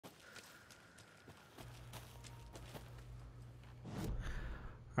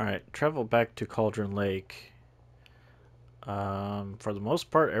Alright, travel back to Cauldron Lake. For the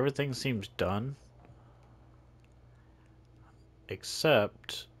most part, everything seems done.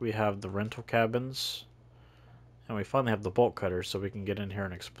 Except we have the rental cabins. And we finally have the bolt cutter so we can get in here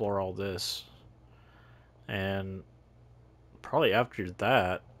and explore all this. And probably after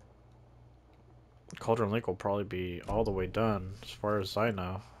that, Cauldron Lake will probably be all the way done, as far as I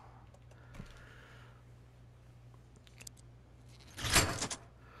know.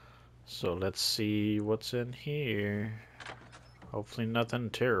 So let's see what's in here. Hopefully nothing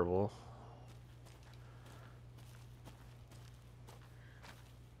terrible.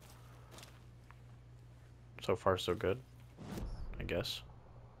 So far so good, I guess.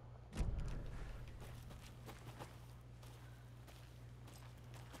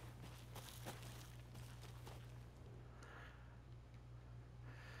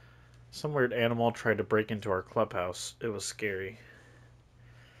 Some weird animal tried to break into our clubhouse. It was scary.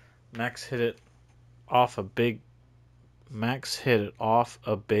 Max hit it off a big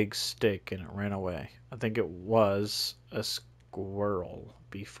stick and it ran away. I think it was a squirrel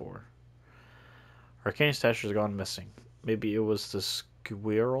before. Our candy stash has gone missing. Maybe it was the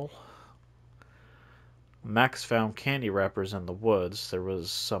squirrel? Max found candy wrappers in the woods. There was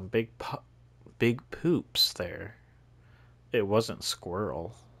some big poops there. It wasn't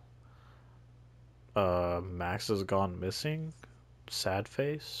squirrel. Max has gone missing? Sad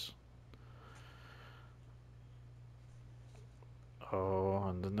face? Oh,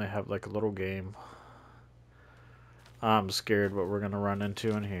 and then they have like a little game. I'm scared what we're gonna run into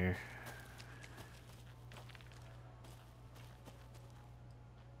in here.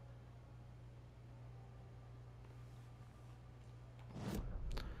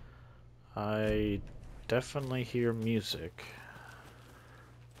 I definitely hear music.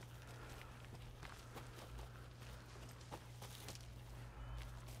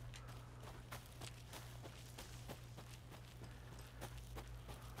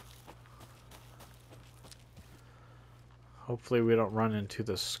 Hopefully we don't run into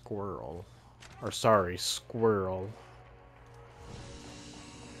the squirrel. Or sorry, squirrel.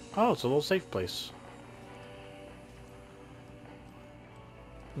 Oh, it's a little safe place.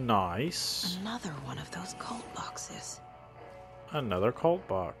 Nice. Another one of those cult boxes. Another cult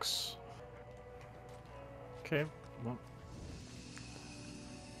box. Okay, well.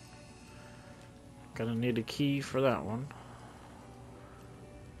 Gonna need a key for that one.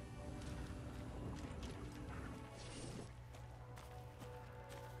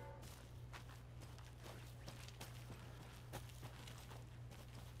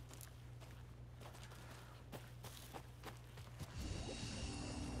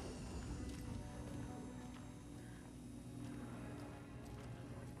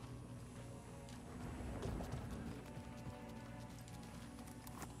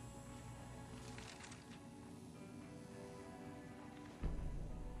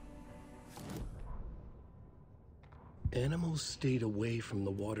 Animals stayed away from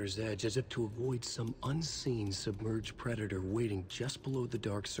the water's edge as if to avoid some unseen submerged predator waiting just below the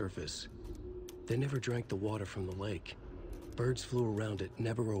dark surface. They never drank the water from the lake. Birds flew around it,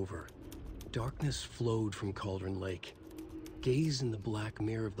 never over. Darkness flowed from Cauldron Lake. Gaze in the black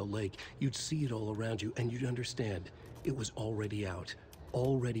mirror of the lake, you'd see it all around you, and you'd understand. It was already out,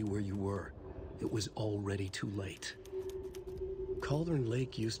 already where you were. It was already too late. Cauldron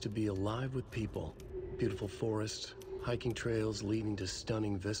Lake used to be alive with people. Beautiful forest, hiking trails leading to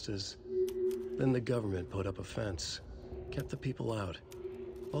stunning vistas. Then the government put up a fence, kept the people out.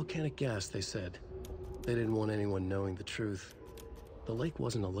 Volcanic gas, they said. They didn't want anyone knowing the truth. The lake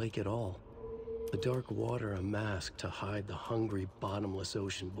wasn't a lake at all. The dark water a mask to hide the hungry, bottomless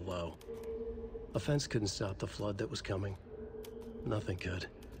ocean below. A fence couldn't stop the flood that was coming. Nothing could.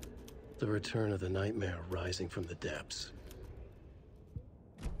 The return of the nightmare rising from the depths.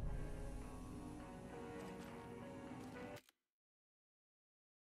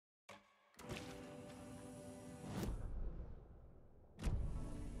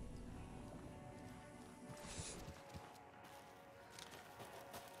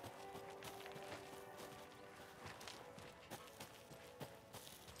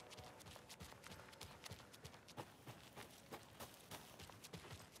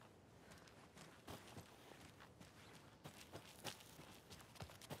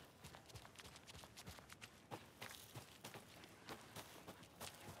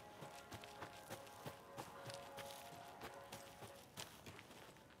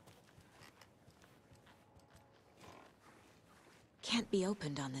 Can't be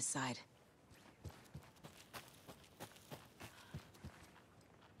opened on this side.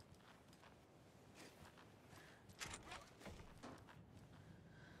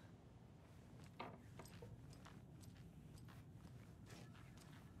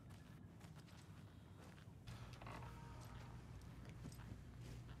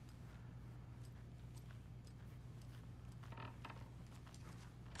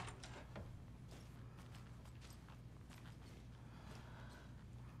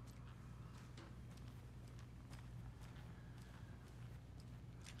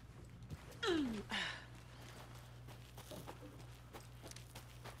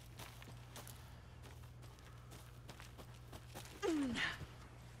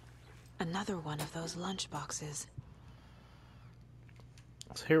 Another one of those lunch boxes.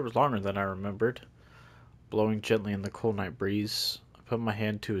 His hair was longer than I remembered, blowing gently in the cool night breeze. I put my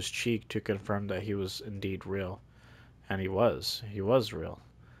hand to his cheek to confirm that he was indeed real. And he was real.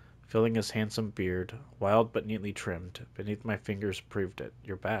 Feeling his handsome beard, wild but neatly trimmed, beneath my fingers proved it.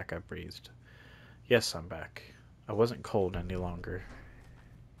 "You're back," I breathed. "Yes, I'm back." I wasn't cold any longer.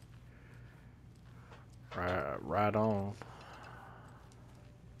 Right on.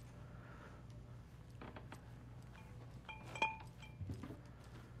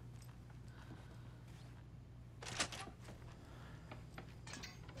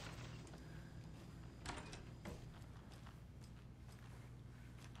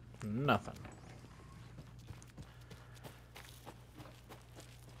 Nothing.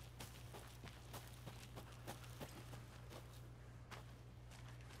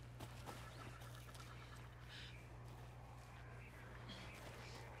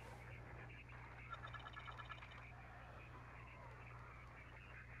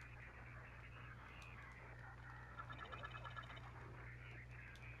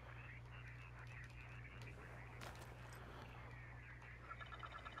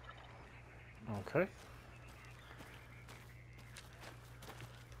 Okay.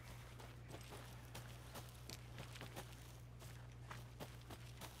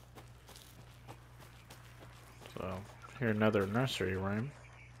 So, here another nursery rhyme.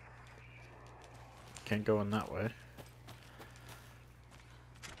 Can't go in that way.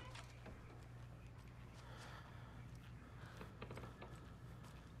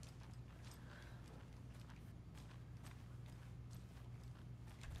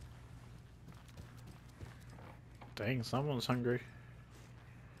 Dang, someone's hungry.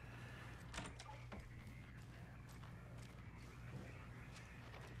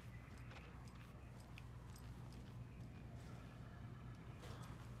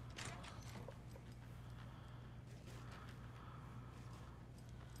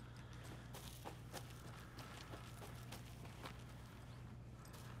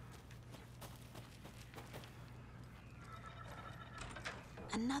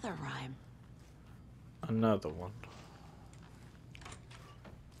 Another rhyme. Another one.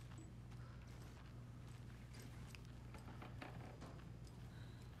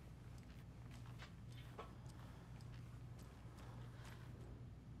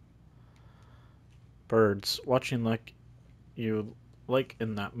 Birds, watching like you like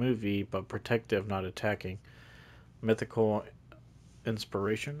in that movie, but protective, not attacking. Mythical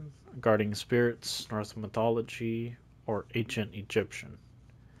inspiration, guarding spirits, Norse mythology, or ancient Egyptian.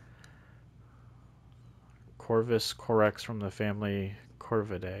 Corvus corax from the family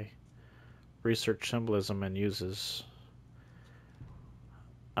Corvidae. Research symbolism and uses.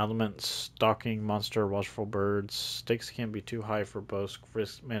 Elements, stalking, monster, watchful birds. Stakes can be too high for both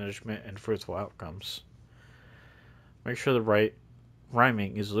risk management and fruitful outcomes. Make sure the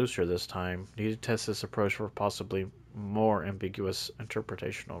rhyming is looser this time. Need to test this approach for possibly more ambiguous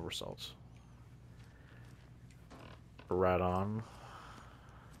interpretational results. Right on.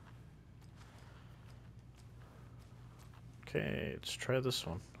 Okay, let's try this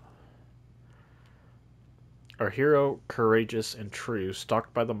one. Our hero, courageous and true,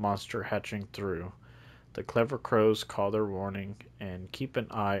 stalked by the monster hatching through. The clever crows call their warning and keep an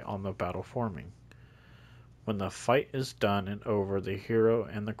eye on the battle forming. When the fight is done and over, the hero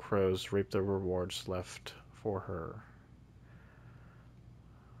and the crows reap the rewards left for her.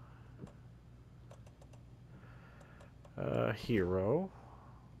 Hero.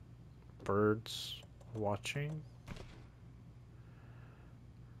 Birds watching.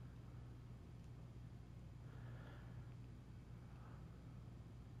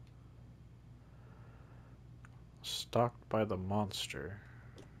 Stalked by the monster.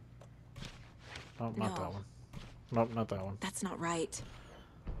 Nope, not that one. Nope, not that one. That's not right.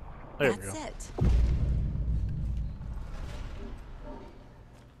 There we go. That's it.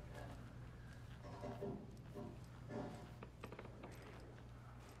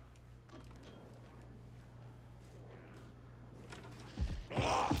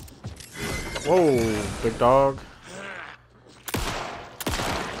 Whoa, big dog.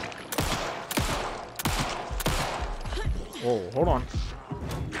 Whoa, hold on.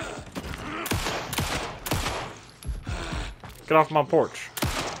 Get off my porch.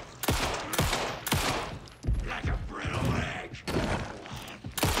 Like a brittle egg.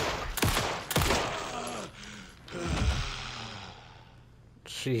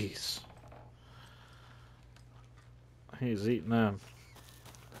 Jeez. He's eating them.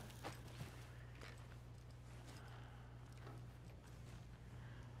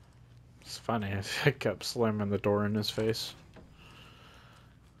 It's funny, I kept slamming the door in his face.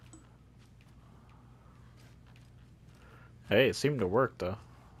 Hey, it seemed to work though.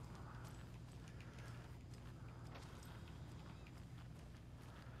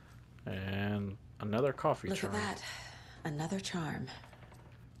 And another coffee Look charm. at that. Another charm.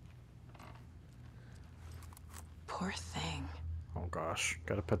 Poor thing. Oh gosh,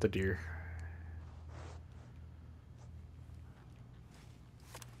 gotta pet the deer.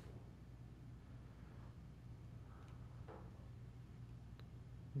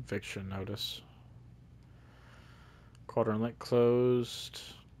 Eviction notice. Cauldron Lake closed.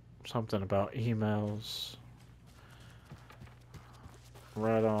 Something about emails.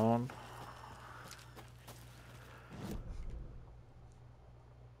 Right on.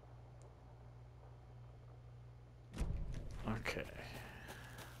 Okay.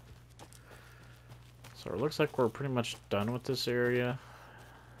 So it looks like we're pretty much done with this area.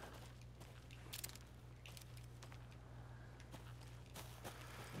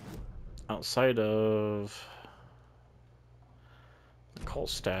 Outside of the cult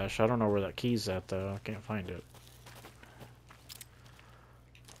stash. I don't know where that key's at though. I can't find it.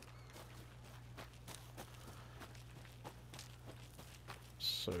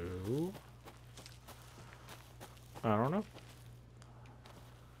 So I don't know.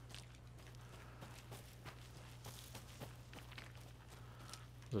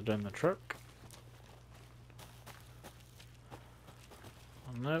 Is it in the truck?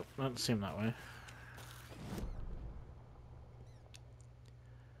 Nope, doesn't seem that way.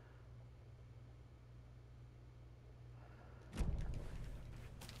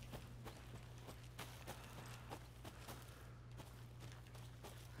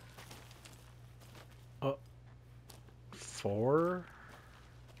 Oh, 4?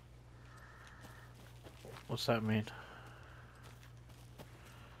 What's that mean?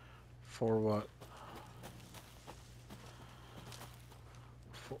 4 what?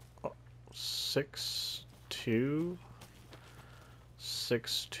 4, oh, 6, 2,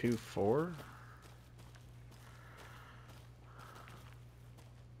 6, 2, 4?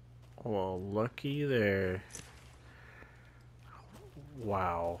 Well, looky there.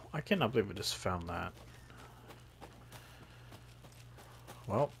 Wow, I cannot believe I just found that.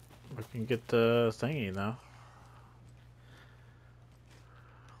 Well, we can get the thingy now.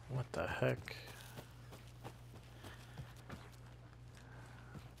 What the heck?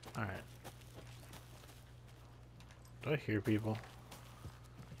 Alright. Do I hear people?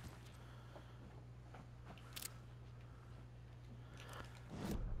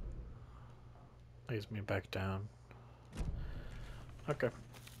 Lays me back down. Okay.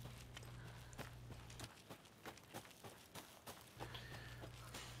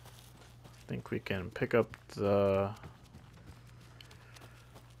 Think we can pick up the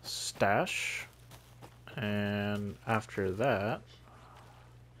stash, and after that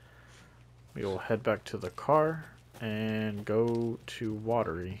we will head back to the car and go to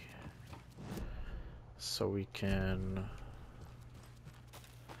Watery so we can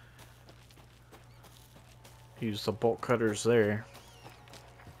use the bolt cutters there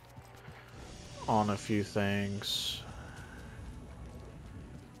on a few things.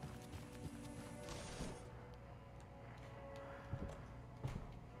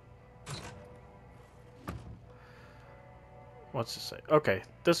 What's it say? Okay,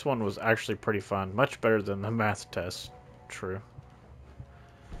 this one was actually pretty fun. Much better than the math test. True.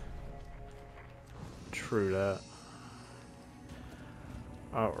 True that.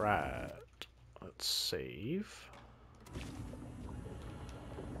 Alright. Let's save.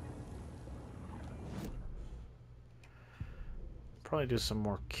 Probably do some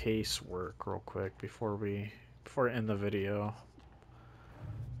more case work real quick before I end the video.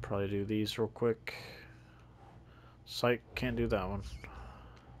 Probably do these real quick. Psych, can't do that one.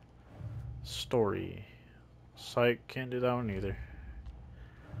 Story. Psych, can't do that one either.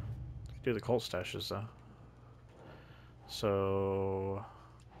 Do the cult stashes though. So,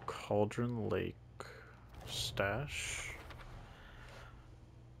 Cauldron Lake stash.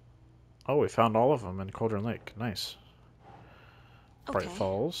 Oh, we found all of them in Cauldron Lake. Nice. Okay. Bright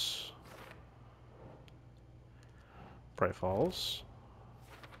Falls. Bright Falls.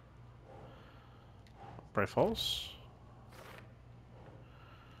 Bright Falls.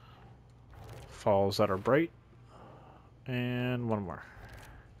 Falls that are bright. And one more.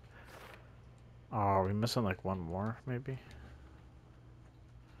 Oh, are we missing like one more, maybe?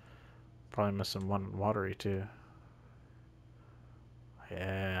 Probably missing one watery too.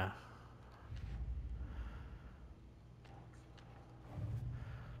 Yeah.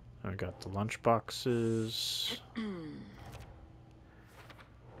 And we got the lunch boxes.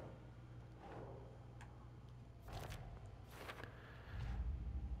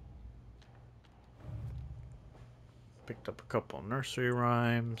 Picked up a couple nursery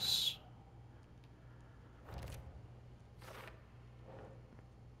rhymes.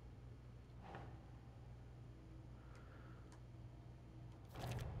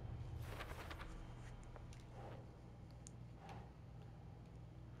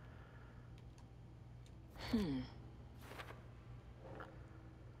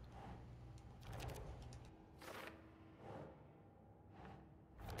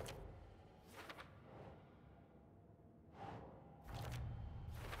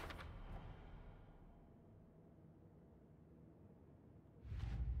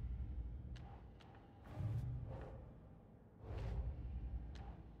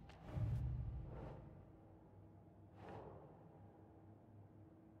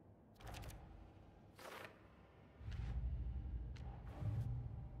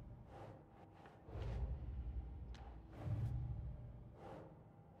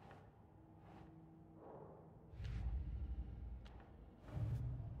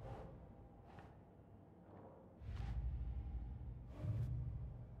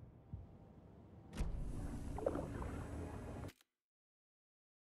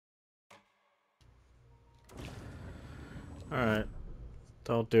 Alright,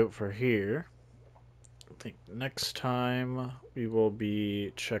 that'll do it for here. I think next time we will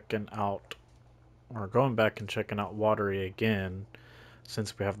be checking out, or going back and checking out Watery again,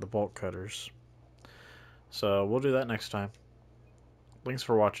 since we have the bolt cutters. So we'll do that next time. Thanks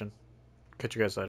for watching. Catch you guys later.